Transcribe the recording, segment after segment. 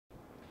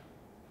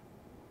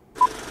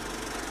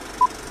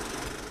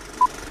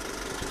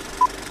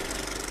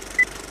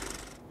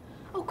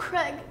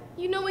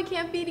You know we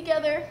can't be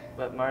together.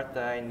 But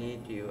Martha, I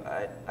need you.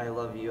 I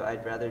love you.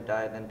 I'd rather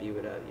die than be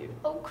without you.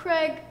 Oh,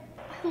 Craig,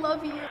 I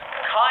love you.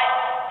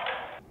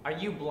 Cut! Are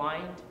you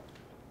blind?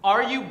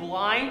 Are you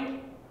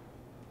blind?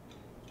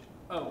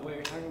 Oh, wait,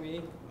 you're talking to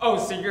me? Oh,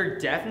 so you're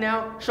deaf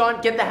now?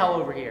 Sean, get the hell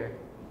over here.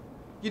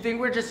 You think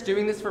we're just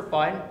doing this for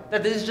fun?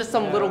 That this is just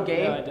some little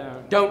game? No, I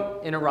don't.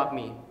 Don't interrupt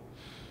me.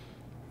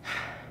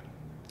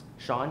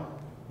 Sean,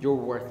 you're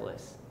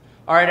worthless.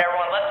 All right,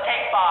 everyone, let's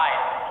take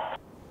 5.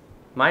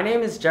 My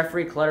name is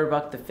Jeffrey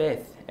Clutterbuck V,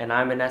 and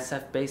I'm an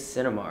SF-based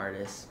cinema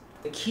artist.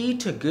 The key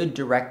to good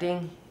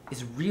directing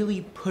is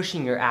really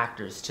pushing your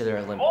actors to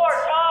their limits. More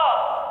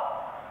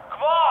Tom!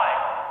 Come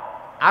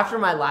on! After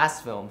my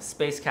last film,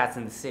 Space Cats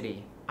in the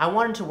City, I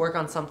wanted to work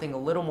on something a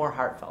little more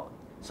heartfelt.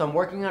 So I'm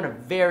working on a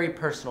very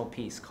personal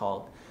piece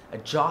called A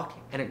Jock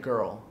and a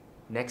Girl,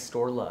 Next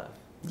Door Love.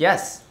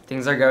 Yes,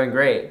 things are going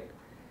great.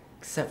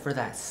 Except for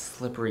that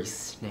slippery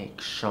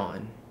snake,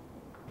 Sean.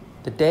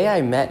 The day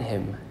I met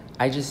him,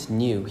 I just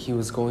knew he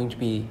was going to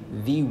be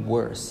the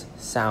worst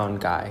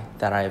sound guy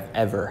that I've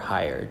ever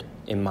hired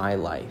in my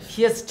life.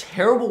 He has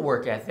terrible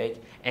work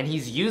ethic, and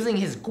he's using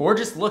his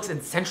gorgeous looks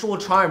and sensual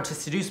charm to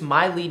seduce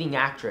my leading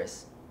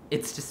actress.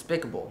 It's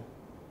despicable.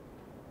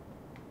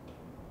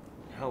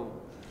 No.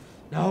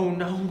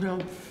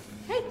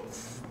 Hey.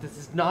 This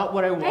is not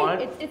what I want.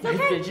 Hey, it's My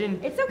okay.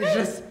 vision It's okay. is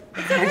just,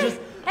 It's okay.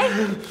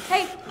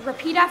 Hey,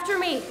 repeat after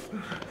me.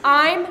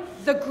 I'm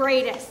the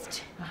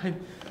greatest.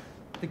 I'm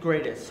the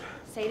greatest.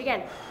 Say it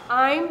again.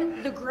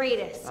 I'm the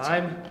greatest.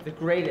 I'm the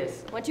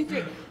greatest. 1, 2,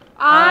 3.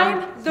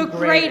 I'm the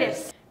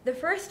greatest. The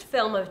first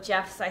film of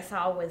Jeff's I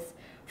saw was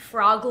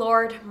Frog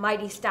Lord,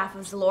 Mighty Staff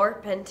of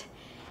Zlorp, and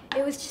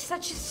it was just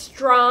such a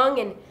strong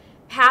and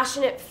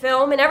passionate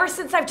film, and ever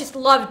since I've just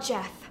loved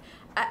Jeff.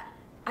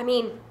 I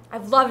mean,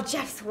 I've loved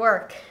Jeff's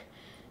work.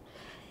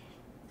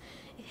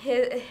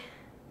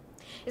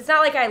 It's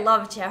not like I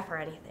love Jeff or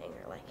anything,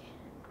 or like...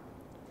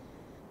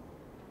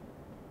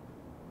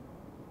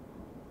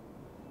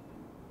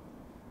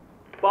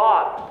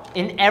 Bob,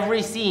 in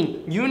every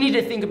scene, you need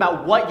to think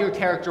about what your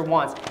character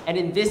wants. And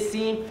in this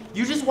scene,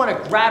 you just want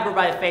to grab her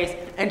by the face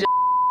and just...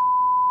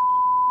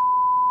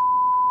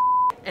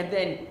 And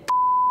then...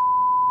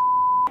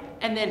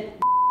 And then...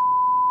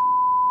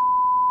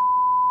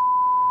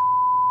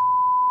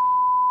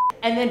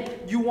 And then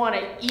you want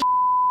to eat...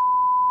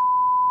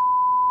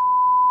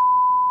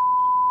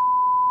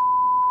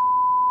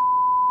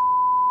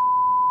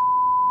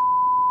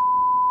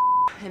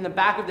 in the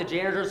back of the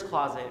janitor's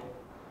closet.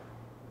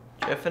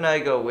 Jeff and I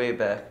go way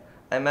back.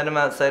 I met him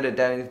outside of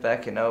Denny's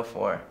back in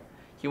 '04.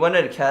 He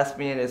wanted to cast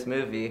me in his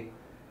movie.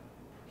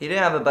 He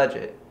didn't have a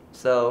budget,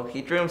 so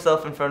he threw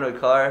himself in front of a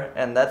car,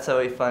 and that's how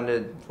he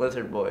funded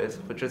Lizard Boys,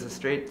 which was a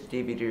straight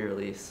DVD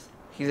release.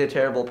 He's a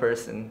terrible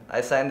person.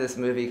 I signed this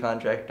movie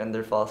contract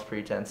under false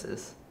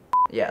pretenses.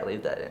 Yeah,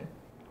 leave that in.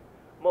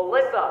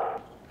 Melissa!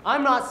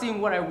 I'm not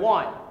seeing what I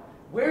want.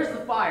 Where's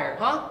the fire,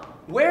 huh?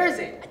 Where is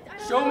it?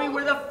 Show me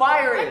where the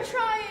fire is. I'm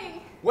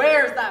trying.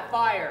 Where's that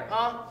fire,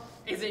 huh?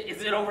 Is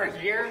it over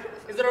here?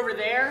 Is it over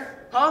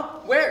there? Huh?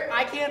 Where?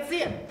 I can't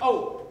see it.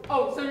 Oh,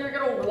 so you're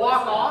gonna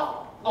walk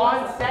off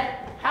on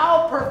set?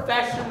 How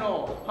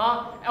professional,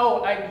 huh?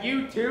 Oh, and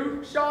you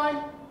too,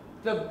 Sean?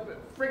 The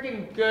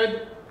freaking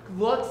good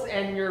looks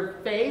and your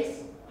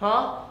face,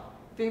 huh?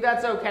 Think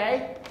that's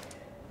okay?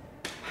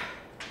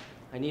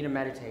 I need to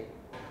meditate.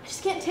 I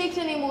just can't take it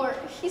anymore.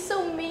 He's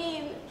so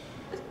mean.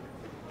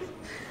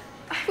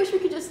 I wish we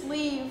could just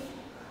leave.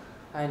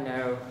 I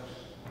know.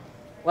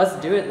 Let's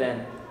do it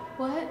then.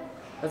 What?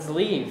 Let's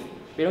leave.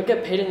 We don't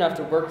get paid enough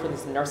to work for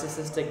this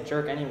narcissistic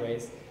jerk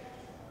anyways.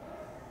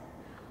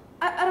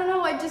 I don't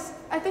know, I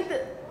think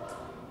that...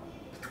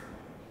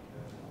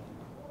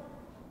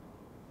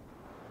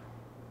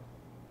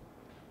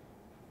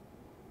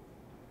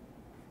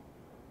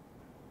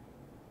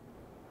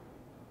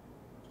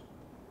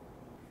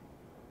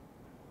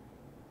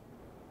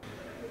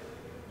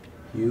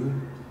 You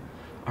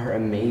are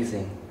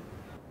amazing.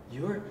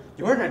 You're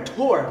an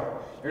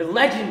actor. You're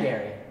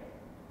legendary.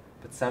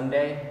 But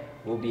someday,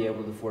 we'll be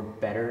able to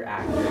afford better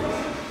actors.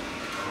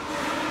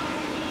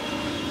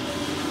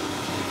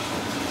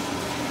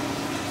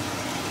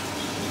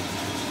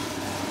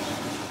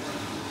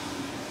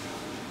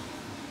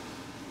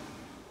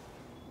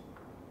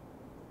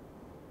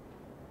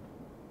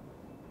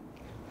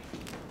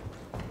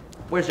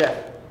 Where's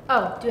Jeff?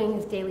 Oh, doing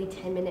his daily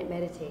 10-minute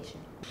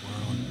meditation.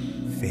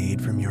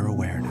 Fade from your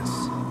awareness.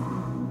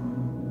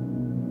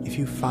 If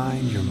you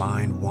find your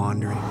mind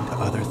wandering to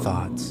other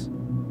thoughts,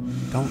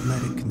 don't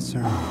let it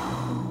concern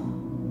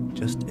you.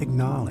 Just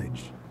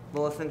acknowledge.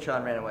 Melissa and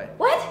Sean ran away.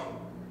 What?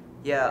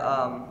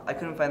 Yeah, I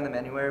couldn't find them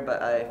anywhere,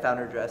 but I found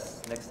her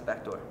dress next to the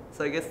back door.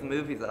 So I guess the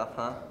movie's off,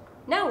 huh?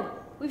 No,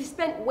 we've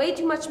spent way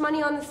too much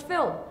money on this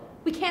film.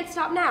 We can't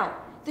stop now.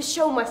 The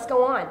show must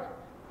go on.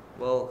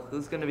 Well,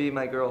 who's gonna be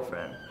my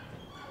girlfriend?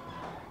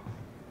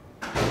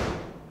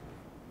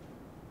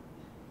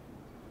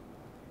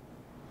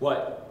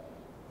 What?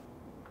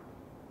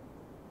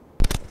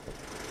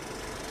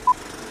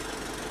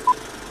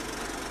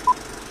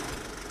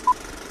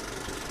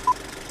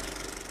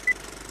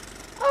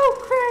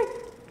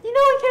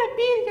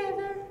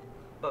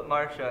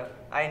 Marsha,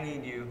 I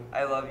need you.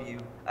 I love you.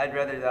 I'd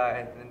rather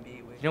die than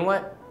be with you. You know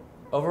what?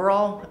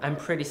 Overall, I'm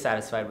pretty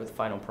satisfied with the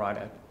final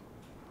product.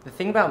 The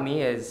thing about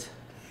me is,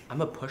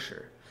 I'm a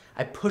pusher.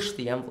 I push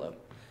the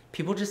envelope.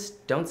 People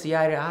just don't see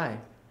eye to eye.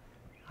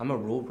 I'm a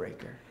rule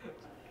breaker.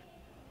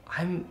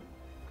 I'm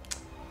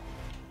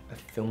a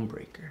film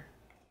breaker.